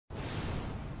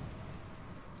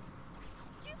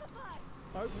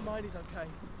I hope Hermione's okay.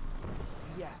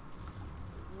 Yeah.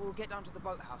 We'll get down to the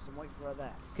boathouse and wait for her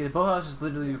there. Okay, the boathouse is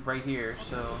literally right here,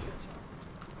 so...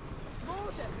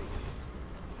 More Debbie!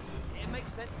 It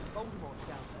makes sense if Voldemort's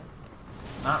down there.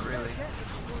 Not really.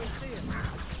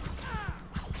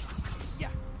 Yeah.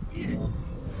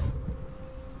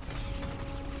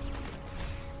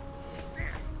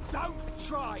 Don't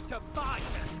try to fight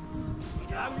us.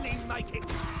 It'll only make it.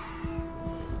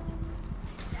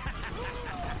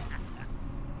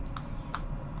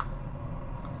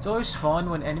 It's always fun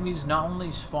when enemies not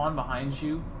only spawn behind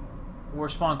you, or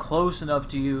spawn close enough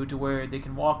to you to where they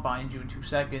can walk behind you in 2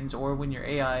 seconds, or when your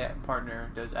AI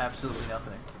partner does absolutely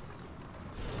nothing.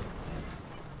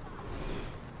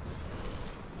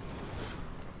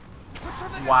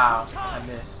 Wow, I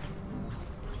missed.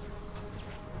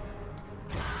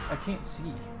 I can't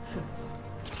see.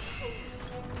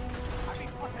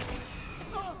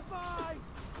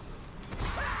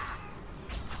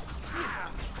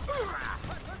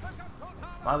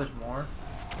 Wow, there's more.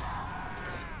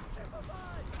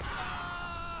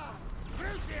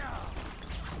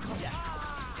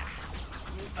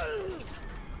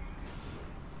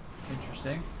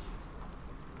 Interesting.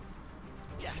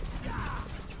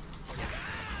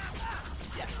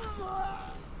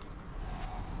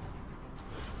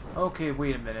 Okay,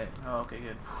 wait a minute. Oh, okay,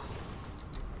 good.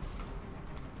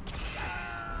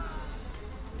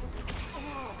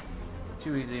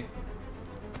 Too easy.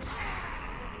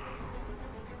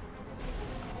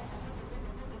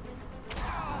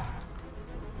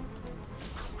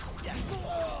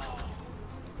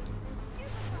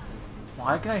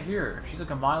 Why can I hear her? She's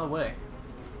like a mile away.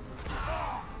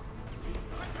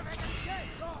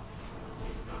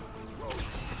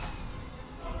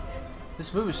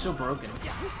 This move is so broken.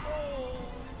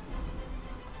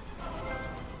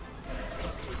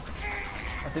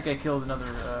 I think I killed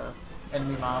another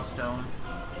enemy milestone.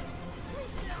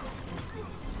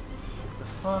 What the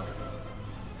fuck?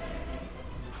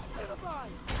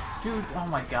 Dude, oh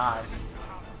my god.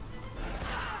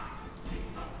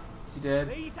 Is he dead?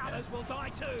 These Hallows will die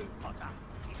too, Potter.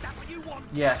 Is that what you want?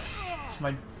 Yes,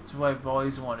 it's what I've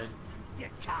always wanted. You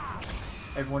can't.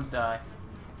 Everyone to die.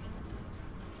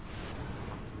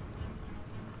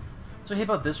 So I hate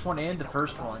about this one and the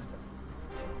first one.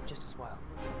 Just as well.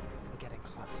 We're getting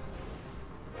close.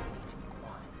 We need to be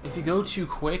quiet. If you go too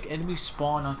quick, enemies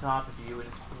spawn on top of you and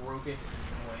it's broken and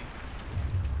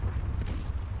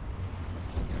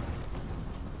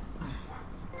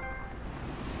annoying.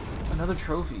 Another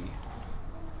trophy.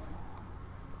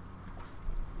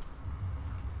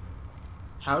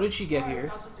 How did she get here?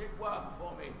 Why doesn't it work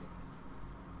for me?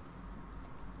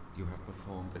 You have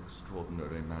performed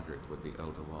extraordinary magic with the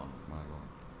Elder Wand, my lord.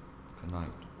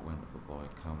 Tonight, when the boy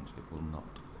comes, it will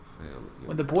not fail you.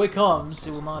 When the boy comes,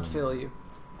 it will not fail you.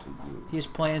 To you. He has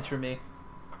plans for me.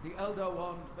 The Elder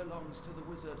Wand belongs to the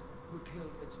wizard who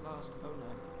killed its last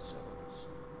owner, Severus.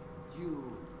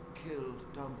 You killed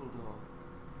Dumbledore.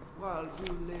 While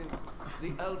you live,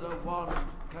 the Elder Wand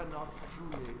cannot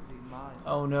truly be mine.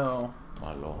 Oh no.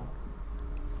 My lord.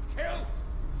 Kill!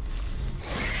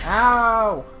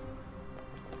 Ow!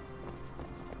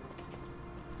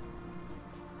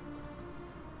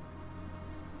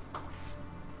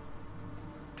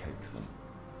 Take them.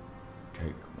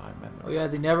 Take my memory. Oh yeah,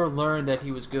 they never learned that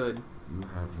he was good. You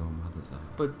have your mother's eye.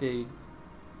 But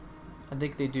I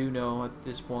think they do know at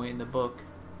this point in the book.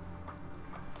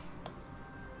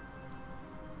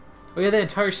 Oh yeah, that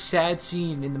entire sad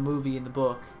scene in the movie, in the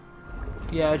book.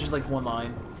 Yeah, just like one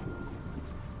line.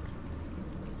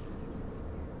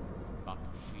 But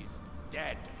she's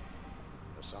dead.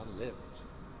 Her son lives.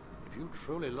 If you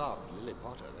truly loved Lily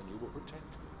Potter, then you will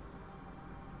protect her.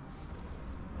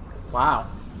 Wow.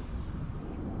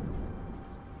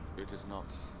 It is not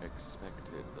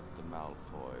expected that the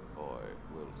Malfoy boy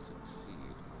will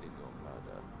succeed in your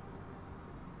murder.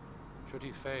 Should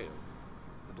he fail,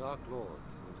 the Dark Lord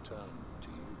will turn to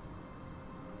you.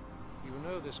 You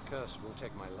know this curse will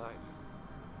take my life,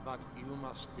 but you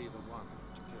must be the one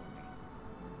to kill me.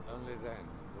 Only then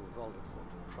will Voldemort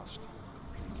trust you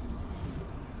completely.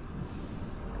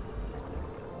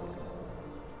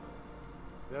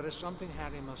 There is something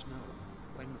Harry must know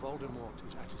when Voldemort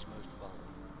is at his most vulnerable.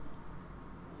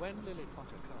 When Lily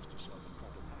Potter cast herself in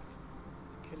front of Harry,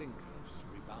 the killing curse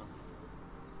rebounded.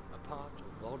 A part of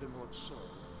Voldemort's soul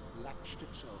latched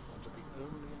itself onto the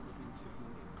only living thing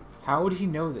it could find. How would he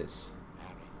know this?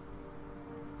 Harry.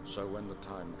 So when the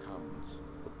time comes,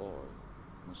 the boy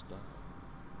must die.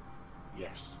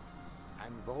 Yes.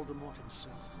 And Voldemort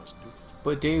himself must do it.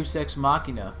 But Deus Ex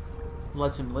Machina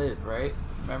lets him live, right?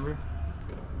 Remember?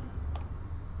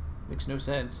 Makes no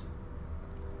sense.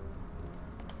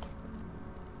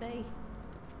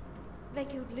 They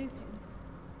killed Lupin.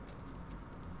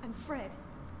 And Fred.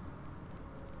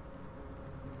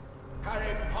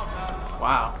 Harry Potter,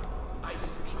 Wow. I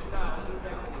speak now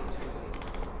directly to you.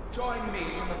 Join me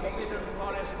in the Forbidden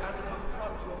Forest and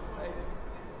confront your fate.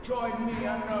 Join me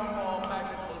and no more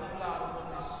magical blood will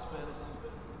be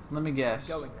spilled. Let me guess.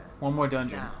 Going there. One more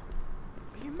dungeon. Now.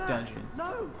 Are you mad? Dungeon.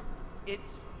 No!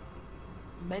 It's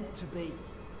meant to be.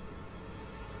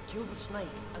 Kill the snake,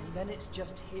 and then it's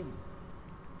just him.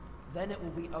 Then it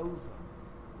will be over.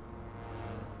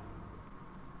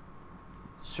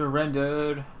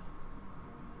 Surrendered.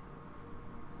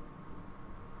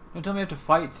 Don't tell me I have to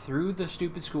fight through the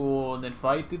stupid school and then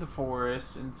fight through the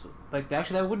forest and like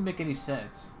actually that wouldn't make any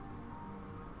sense.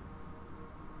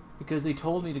 Because they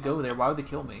told me to go there. Why would they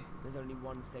kill me? There's only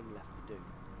one thing left to do.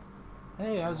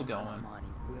 Hey, how's it going? Hermione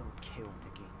will kill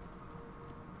Nagini.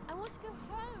 I want to go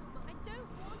home. I don't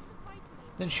want to fight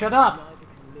anymore. Then shut up! Neither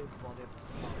can live while the other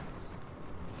survives.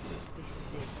 This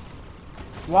is it.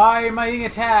 Why am I being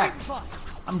attacked?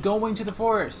 I'm going to the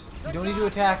forest. You don't need to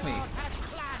attack me.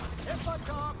 If the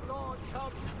Dark Lord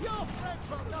comes, your friends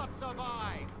will not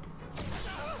survive!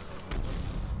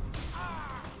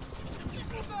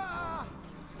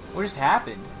 What just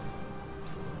happened?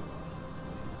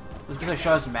 Was it because I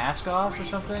shot his mask off or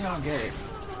something? I don't get it.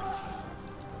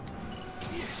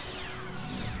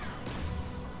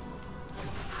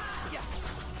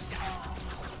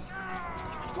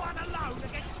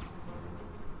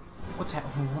 What's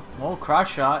happening? Oh, cross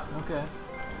shot. Okay.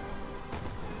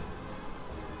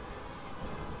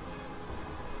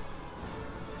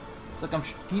 It's like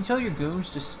can you tell your goons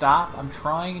to stop? I'm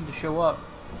trying to show up,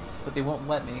 but they won't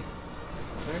let me.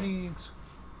 Is there any?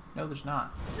 No, there's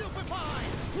not.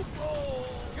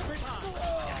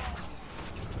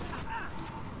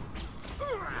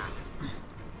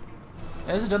 It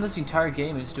hasn't done this the entire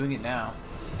game, and it's doing it now.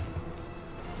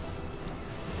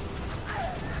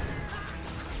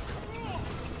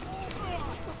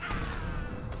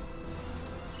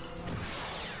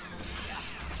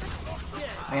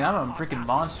 Man, I'm a freaking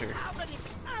monster.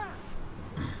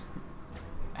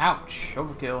 Ouch!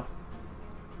 Overkill.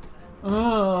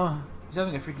 He's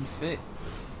having a freaking fit.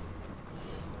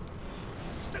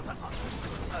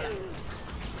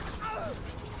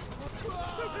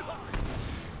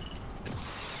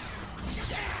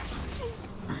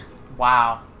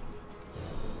 Wow.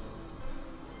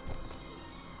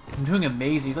 I'm doing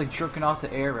amazing. He's like jerking off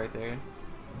the air right there.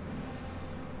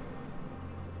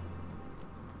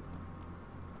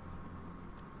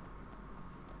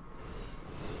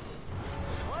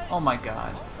 Oh my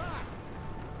god.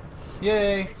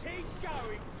 Yay! Is he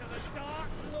going to the Dark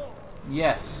Lord?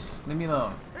 Yes. Leave me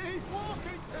alone. He's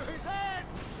walking to his end!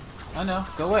 I know.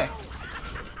 Go away.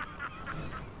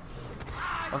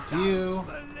 Fuck you.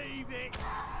 Believe it!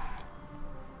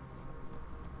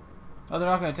 Oh, they're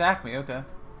not gonna attack me. Okay.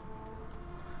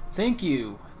 Thank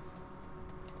you.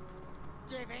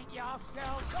 Giving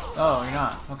yourself up! Oh, you're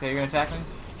not. Okay, you're gonna attack me?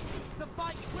 The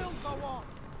fight will go on!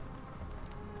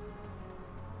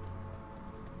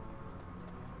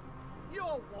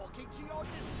 You're walking to your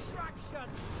distraction!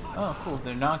 Oh, cool.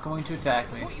 They're not going to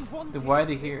attack me. Then why are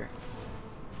they here?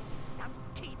 Don't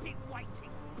keep it waiting,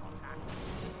 Potter!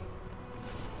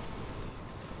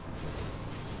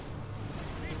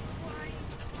 This way!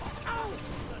 Oh!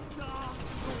 The Dark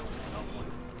Lord!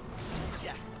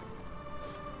 Yeah.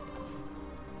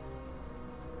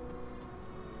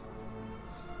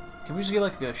 Can we just get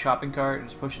like a shopping cart and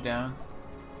just push it down?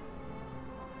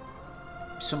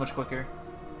 So much quicker.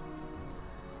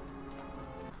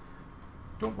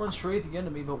 Don't run straight at the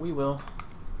enemy, but we will.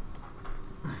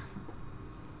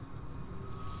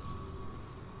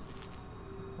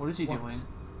 What is he doing?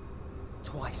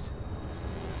 Twice.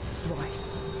 Thrice.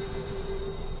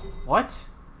 What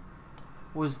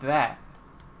was that?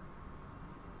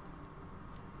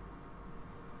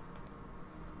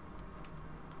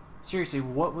 Seriously,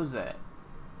 what was that?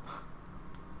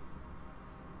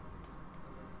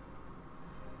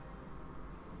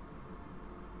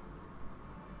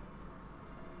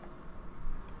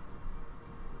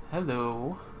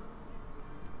 Hello.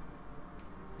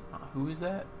 Who is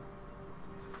that?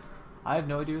 I have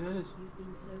no idea who that is. You've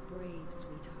been so brave,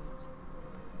 sweetheart.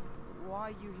 Why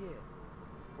are you here?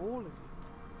 All of you.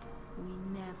 We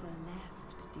never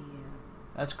left, dear.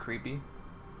 That's creepy.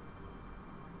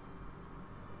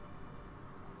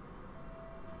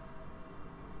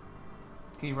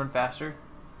 Can you run faster?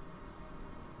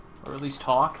 Or at least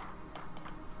talk?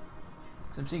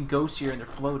 Because I'm seeing ghosts here and they're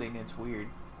floating and it's weird.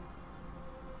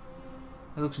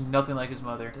 He looks nothing like his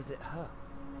mother. Does it hurt?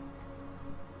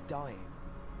 Dying.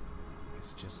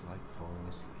 It's just like falling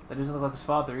asleep. That doesn't look like his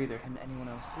father either. Can anyone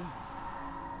else see me?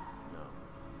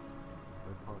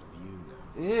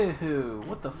 Ew,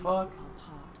 what the As you fuck? are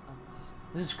part of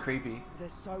us. This is creepy.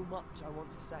 There's so much I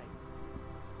want to say.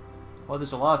 Well,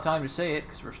 there's a lot of time to say it,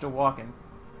 because we're still walking.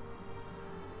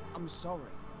 I'm sorry.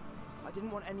 I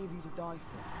didn't want any of you to die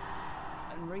for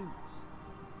it. And Remus,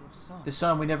 your son. The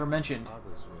son we never mentioned.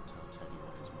 Others will tell Teddy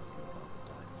what his mother and father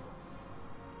died for.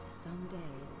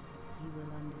 Someday, he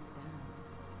will understand.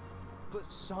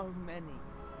 But so many.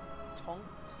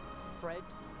 Tonks, Fred,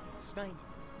 Snape.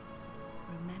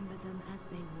 Remember them as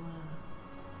they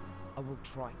were. I will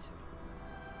try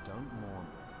to. Don't mourn them.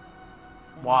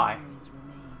 Their Why? memories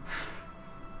remain.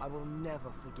 I will never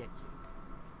forget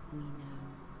you. We know.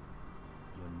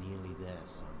 You're nearly there,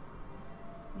 son.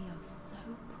 We are so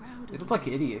proud They of look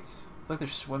you. like idiots. It's like they're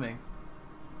swimming.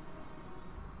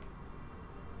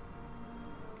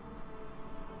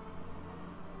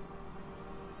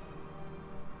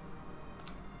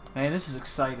 Man, this is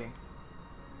exciting.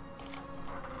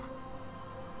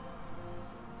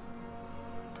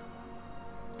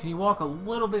 Can you walk a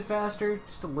little bit faster?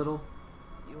 Just a little.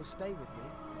 You'll stay with me.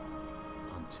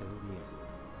 Until the end.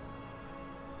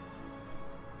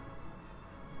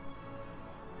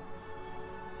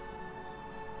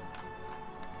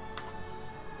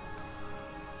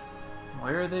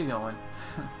 Where are they going?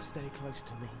 Stay close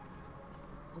to me.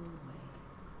 Always.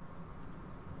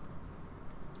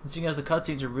 And seeing as the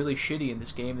cutscenes are really shitty in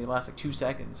this game, they last like 2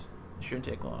 seconds. It shouldn't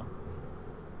take long.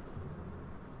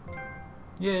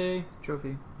 Yay,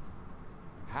 trophy.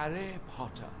 Harry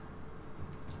Potter,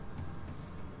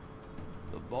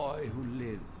 the boy who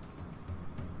lived,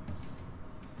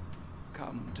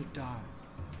 come to die.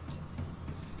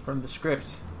 From the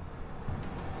script.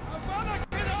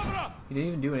 He didn't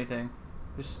even do anything.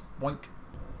 Just boink.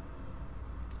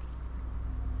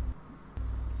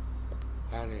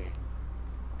 Harry,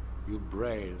 you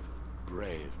brave,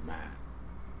 brave man.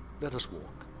 Let us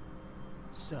walk.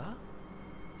 Sir?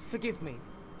 Forgive me,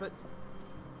 but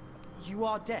you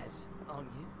are dead, aren't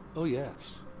you? Oh,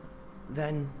 yes.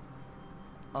 Then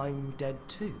I'm dead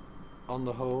too. On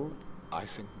the whole, I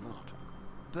think not.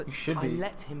 But You should I be.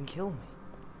 let him kill me.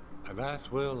 And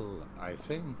that will, I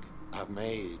think, have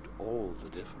made all the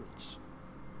difference.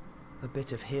 A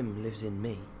bit of him lives in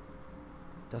me,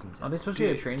 doesn't it? Are they supposed to be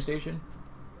at a train station?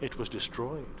 It was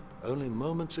destroyed only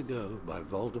moments ago by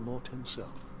Voldemort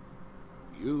himself.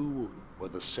 You were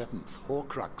the 7th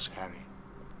Horcrux, Harry.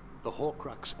 The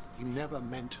Horcrux he never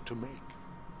meant to make.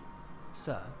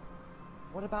 Sir,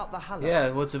 what about the Hallows?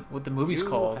 Yeah, what the movie's you,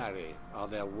 called. Harry, are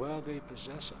their worthy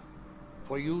possessor,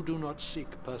 for you do not seek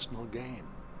personal gain.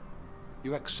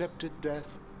 You accepted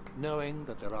death, knowing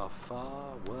that there are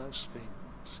far worse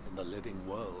things in the living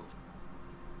world.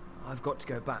 I've got to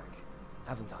go back,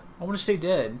 haven't I? I want to stay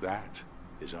dead. That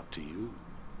is up to you.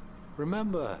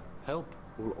 Remember, help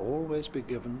will always be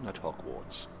given at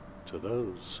Hogwarts to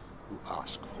those who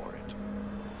ask for it.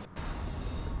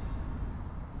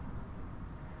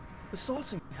 The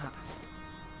sorting hat.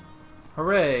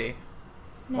 Hooray!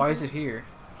 Why Never. is it here?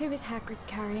 Who is Hagrid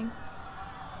carrying?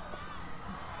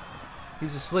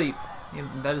 He's asleep.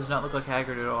 That does not look like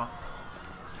Hagrid at all.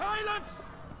 Silence!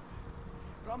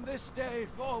 From this day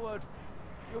forward,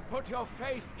 you put your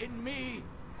faith in me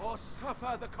or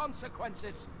suffer the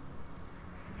consequences.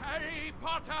 Harry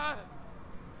Potter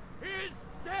is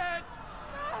dead!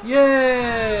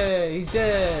 Yay! He's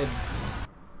dead!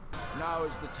 Now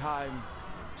is the time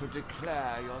to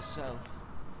declare yourself.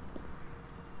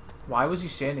 Why was he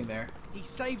standing there? He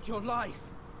saved your life.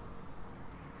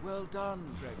 Well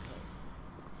done, Draco.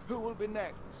 Who will be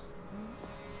next?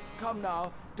 Come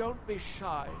now, don't be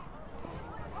shy.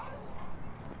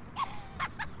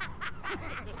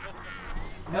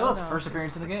 Hey, look, no. first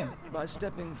appearance in the game. By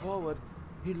stepping forward,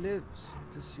 he lives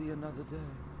to see another day.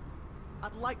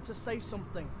 I'd like to say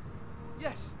something.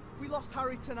 Yes, we lost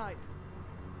Harry tonight.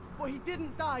 But he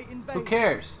didn't die in vain. Who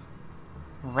cares?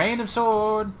 Random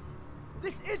sword.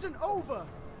 This isn't over.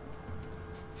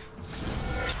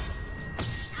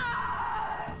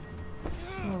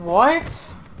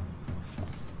 What?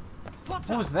 What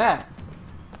was that?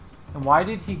 And why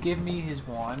did he give me his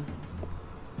wand?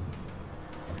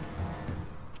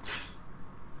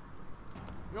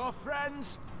 Your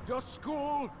friends, your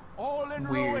school, all in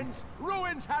Weird. ruins.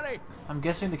 Ruins, Harry! I'm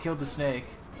guessing they killed the snake.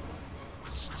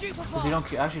 Because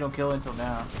they actually don't kill it until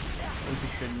now. At least they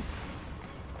shouldn't.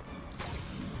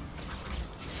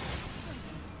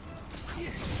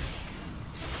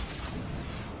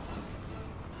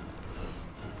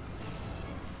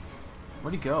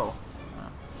 Where'd he go?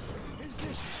 Is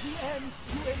this the end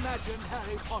you imagined,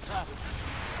 Harry Potter?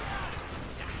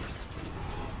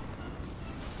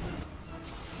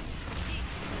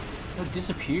 It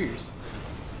disappears.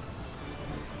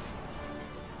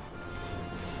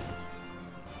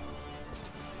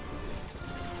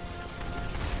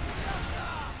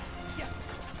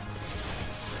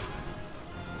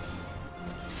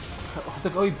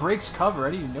 Look, oh, he breaks cover.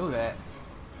 I didn't even know that.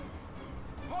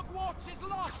 Hogwarts is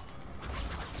lost!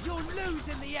 You'll lose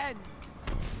in the end!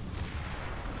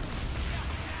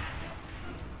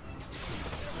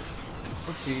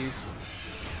 Oopsies.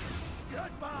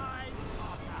 Goodbye,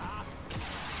 Potter!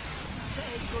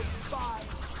 Say goodbye,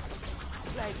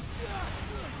 place.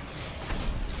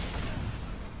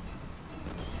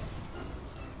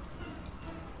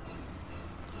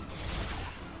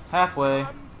 Halfway.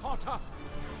 Come, Potter!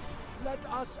 Let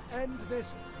us end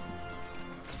this.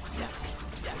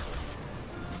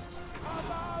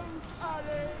 Come out,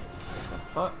 Harry! The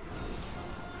fuck?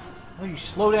 Oh, you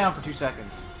slow down for 2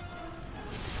 seconds.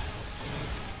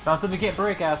 Found something you can't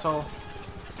break, asshole.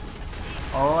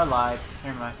 Oh, I lied.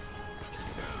 Never mind.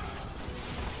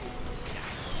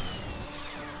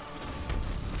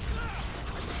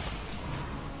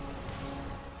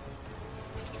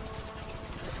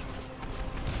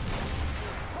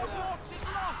 Hogwarts is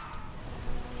lost!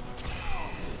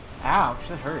 Ouch,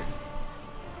 that hurt.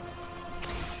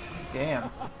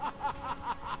 Damn.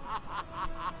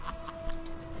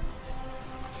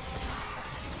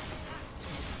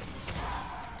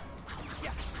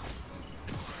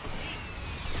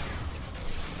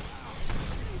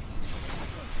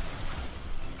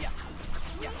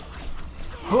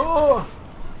 Oh!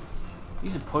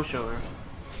 He's a pushover.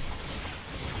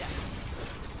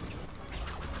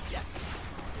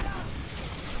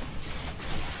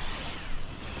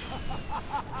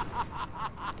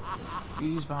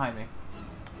 He's behind me.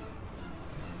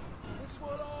 This will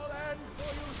all end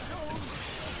for you soon.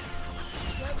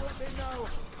 There will be no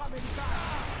coming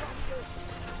back from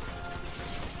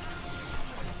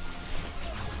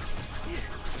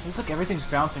this. Looks like everything's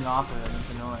bouncing off of him.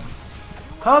 It's annoying.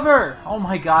 Cover! Oh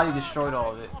my god, he destroyed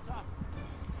all of it.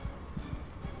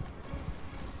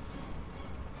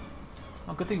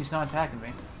 Oh, good thing he's not attacking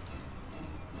me.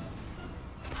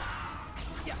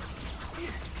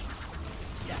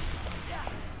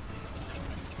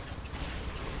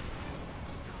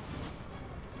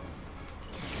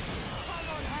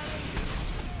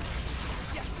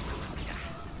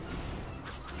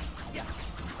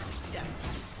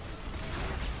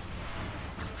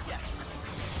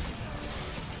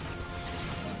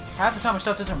 Half the time my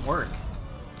stuff doesn't work.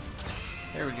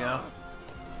 There we go.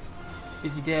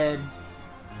 Is he dead?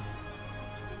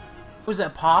 Was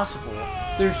that possible?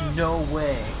 There's no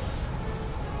way.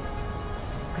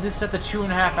 Because it's at the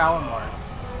 2.5-hour mark.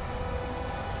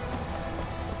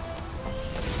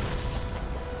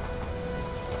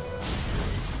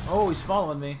 Oh, he's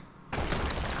following me.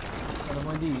 Another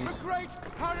one of these. The great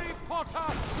Harry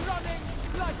Potter running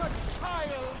like a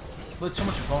child. But it's so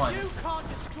much fun. You can't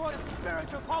destroy the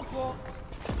spirit of Hogwarts!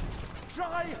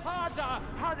 Try harder,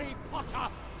 Harry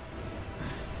Potter.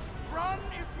 Run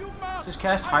if you must. Just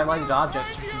cast highlighted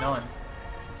objects if you know him.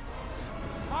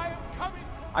 I am coming.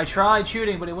 I tried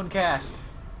shooting, but it wouldn't cast.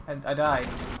 And I died.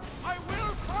 I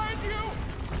will find you.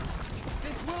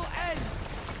 This will end,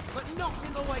 but not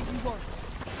in the way you want.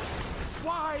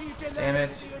 Why delay Damn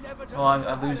it. the inevitable, Well,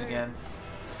 I lose Harry? again.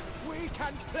 We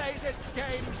can play this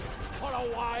game for a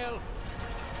while.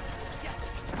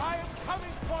 I am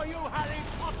coming for you, Harry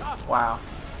Potter. Wow.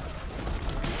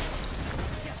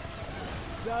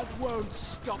 That won't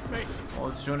stop me. Well,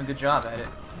 it's doing a good job at it.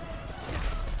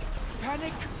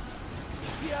 Panic,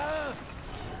 fear,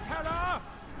 terror.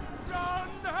 Run,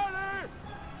 Harry.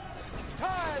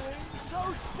 Tiring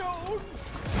so soon.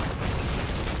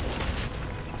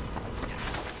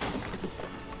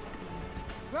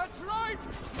 That's right.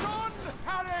 Run,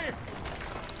 Harry.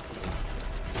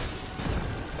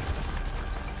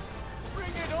 Bring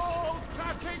it all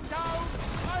crashing down.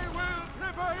 I will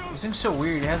prevail. This thing's so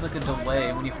weird. It has like a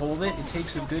delay. When you hold it, it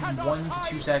takes a good 1 to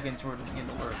 2 seconds for it to begin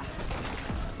to work.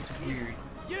 It's weird.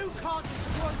 You can't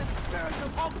destroy the spirit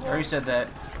of Hogwarts! I already said that.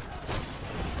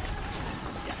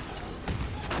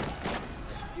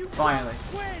 You Finally.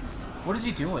 win! What is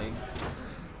he doing?